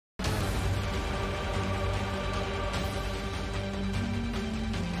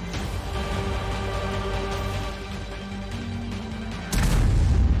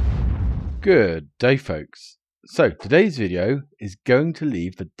Good day, folks. So today's video is going to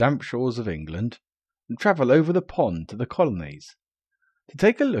leave the damp shores of England and travel over the pond to the colonies to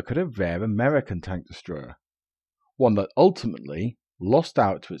take a look at a rare American tank destroyer, one that ultimately lost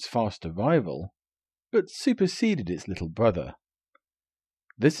out to its faster rival but superseded its little brother.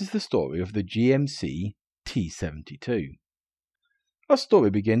 This is the story of the GMC T72. Our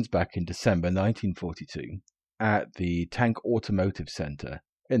story begins back in December 1942 at the Tank Automotive Center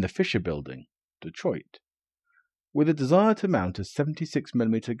in the Fisher Building, Detroit, with a desire to mount a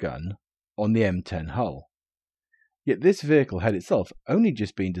 76mm gun on the M10 hull. Yet this vehicle had itself only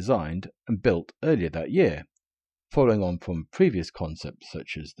just been designed and built earlier that year, following on from previous concepts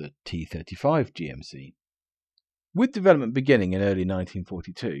such as the T35 GMC. With development beginning in early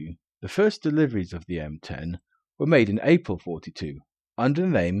 1942, the first deliveries of the M10 were made in April 42 under the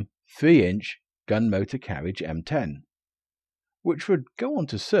name 3-inch Gun Motor Carriage M10, which would go on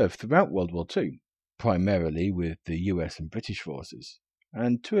to serve throughout World War II, primarily with the US and British forces,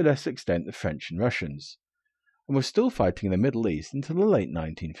 and to a lesser extent the French and Russians, and was still fighting in the Middle East until the late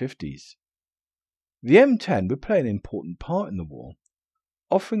 1950s. The M10 would play an important part in the war,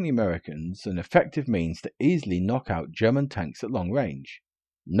 offering the Americans an effective means to easily knock out German tanks at long range,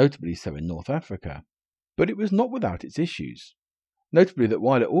 notably so in North Africa. But it was not without its issues, notably that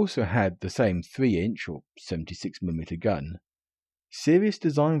while it also had the same 3-inch or 76mm gun, serious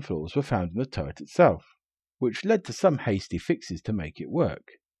design flaws were found in the turret itself, which led to some hasty fixes to make it work.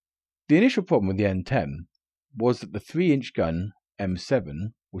 The initial problem with the M10 was that the 3-inch gun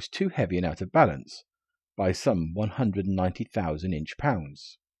M7 was too heavy and out of balance by some 190,000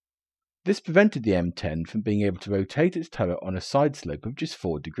 inch-pounds. This prevented the M10 from being able to rotate its turret on a side slope of just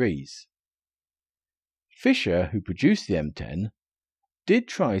 4 degrees. Fisher, who produced the M10, did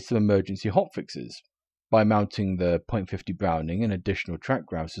try some emergency hotfixes by mounting the .50 Browning and additional track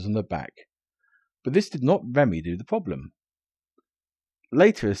grousers on the back, but this did not remedy the problem.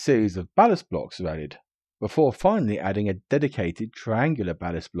 Later a series of ballast blocks were added, before finally adding a dedicated triangular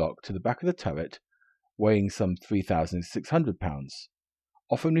ballast block to the back of the turret weighing some 3,600 pounds,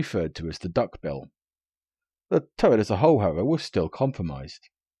 often referred to as the duckbill. The turret as a whole, however, was still compromised.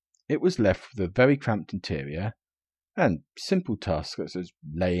 It was left with a very cramped interior, and simple tasks such as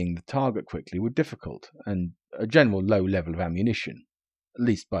laying the target quickly were difficult, and a general low level of ammunition, at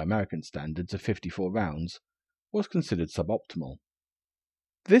least by American standards of 54 rounds, was considered suboptimal.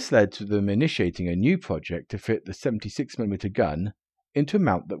 This led to them initiating a new project to fit the 76mm gun into a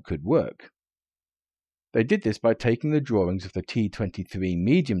mount that could work. They did this by taking the drawings of the T23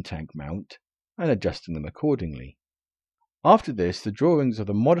 medium tank mount and adjusting them accordingly. After this, the drawings of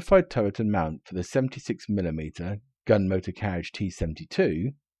the modified turret and mount for the 76mm Gun Motor Carriage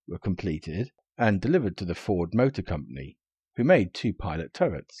T72 were completed and delivered to the Ford Motor Company, who made 2 pilot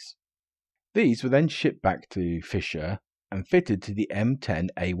turrets. These were then shipped back to Fisher and fitted to the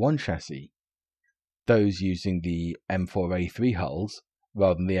M10A1 chassis, those using the M4A3 hulls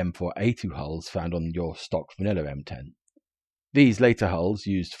rather than the M4A2 hulls found on your stock vanilla M10. These later hulls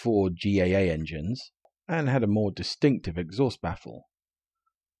used Ford GAA engines and had a more distinctive exhaust baffle,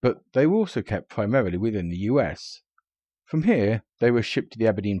 but they were also kept primarily within the US. From here, they were shipped to the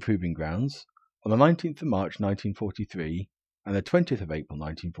Aberdeen Proving Grounds on the 19th of March 1943 and the 20th of April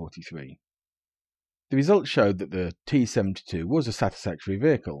 1943. The results showed that the T72 was a satisfactory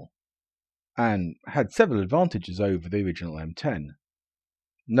vehicle and had several advantages over the original M10,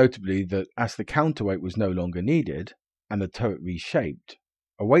 notably that as the counterweight was no longer needed and the turret reshaped,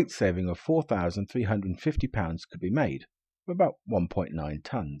 a weight saving of 4,350 pounds could be made, or about 1.9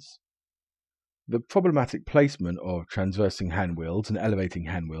 tons. The problematic placement of transversing handwheels and elevating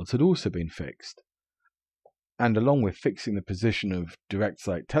handwheels had also been fixed, and along with fixing the position of direct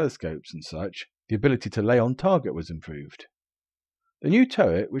sight telescopes and such, the ability to lay on target was improved. The new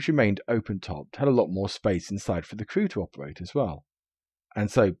turret, which remained open-topped, had a lot more space inside for the crew to operate as well,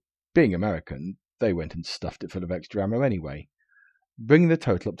 and so, being American, they went and stuffed it full of extra ammo anyway, bringing the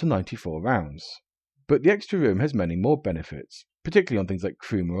total up to 94 rounds. But the extra room has many more benefits, particularly on things like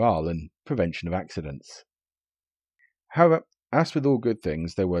crew morale and prevention of accidents. However, as with all good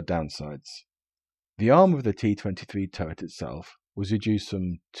things, there were downsides. The arm of the T23 turret itself was reduced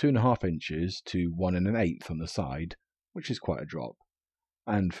from 2.5 inches to 1 1/8 on the side, which is quite a drop,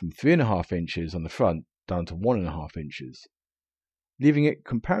 and from 3.5 inches on the front down to 1.5 inches, leaving it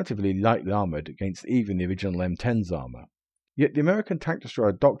comparatively lightly armoured against even the original M10's armour. Yet the American tank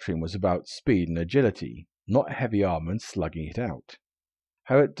destroyer doctrine was about speed and agility, not heavy armour and slugging it out.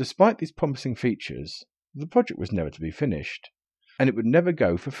 However, despite these promising features, the project was never to be finished, and it would never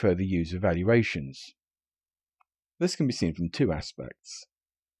go for further user evaluations. This can be seen from 2 aspects.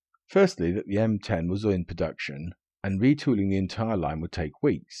 Firstly, that the M10 was in production and retooling the entire line would take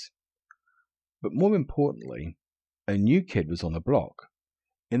weeks. But more importantly, a new kid was on the block,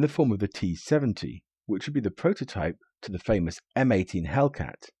 in the form of the T70, which would be the prototype to the famous M18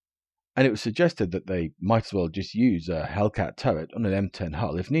 Hellcat, and it was suggested that they might as well just use a Hellcat turret on an M10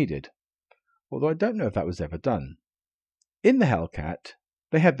 hull if needed, although I don't know if that was ever done. In the Hellcat,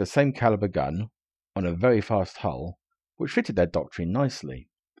 they had the same caliber gun on a very fast hull, which fitted their doctrine nicely,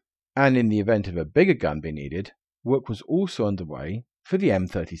 and in the event of a bigger gun being needed, work was also underway for the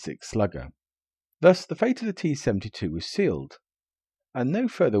M36 Slugger. Thus, the fate of the T72 was sealed, and no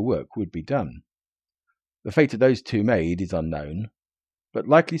further work would be done. The fate of those two made is unknown, but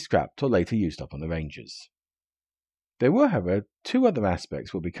likely scrapped or later used up on the Rangers. There were, however, two other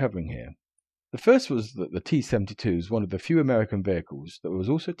aspects we'll be covering here. The first was that the T72 is one of the few American vehicles that was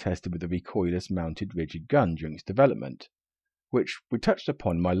also tested with a recoilless mounted rigid gun during its development, which we touched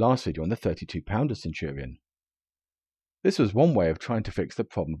upon in my last video on the 32-pounder Centurion. This was one way of trying to fix the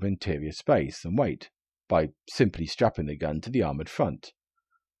problem of interior space and weight, by simply strapping the gun to the armoured front,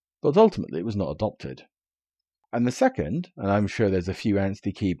 but ultimately it was not adopted. And the second, and I'm sure there's a few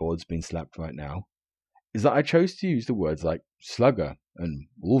antsy keyboards being slapped right now, is that I chose to use the words like Slugger and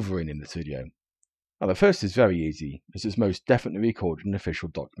Wolverine in this video. Now the first is very easy, as it's most definitely recorded in official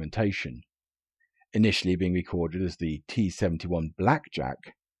documentation, initially being recorded as the T71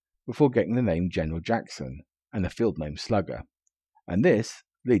 Blackjack, before getting the name General Jackson and the field name Slugger, and this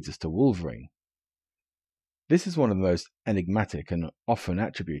leads us to Wolverine. This is one of the most enigmatic and often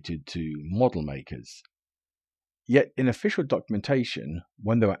attributed to model makers. Yet in official documentation,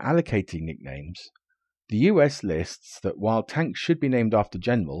 when they were allocating nicknames, the US lists that while tanks should be named after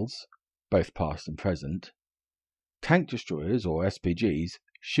generals, both past and present, tank destroyers, or SPGs,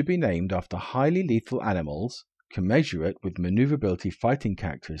 should be named after highly lethal animals commensurate with maneuverability fighting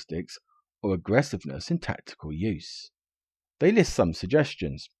characteristics or aggressiveness in tactical use. They list some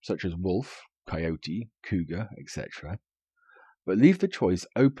suggestions, such as wolf, coyote, cougar, etc., but leave the choice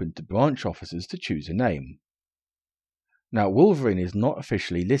open to branch officers to choose a name. Now, Wolverine is not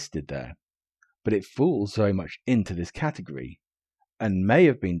officially listed there, but it falls very much into this category, and may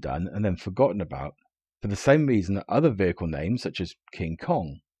have been done and then forgotten about for the same reason that other vehicle names such as King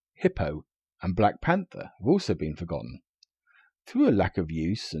Kong, Hippo, and Black Panther have also been forgotten. Through a lack of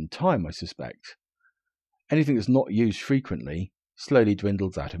use and time, I suspect. Anything that's not used frequently slowly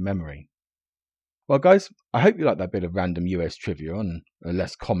dwindles out of memory. Well guys, I hope you liked that bit of random US trivia on a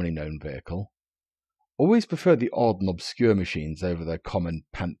less commonly known vehicle. Always prefer the odd and obscure machines over the common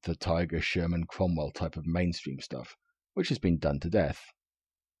Panther, Tiger, Sherman, Cromwell type of mainstream stuff, which has been done to death.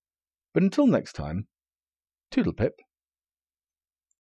 But until next time, toodle pip.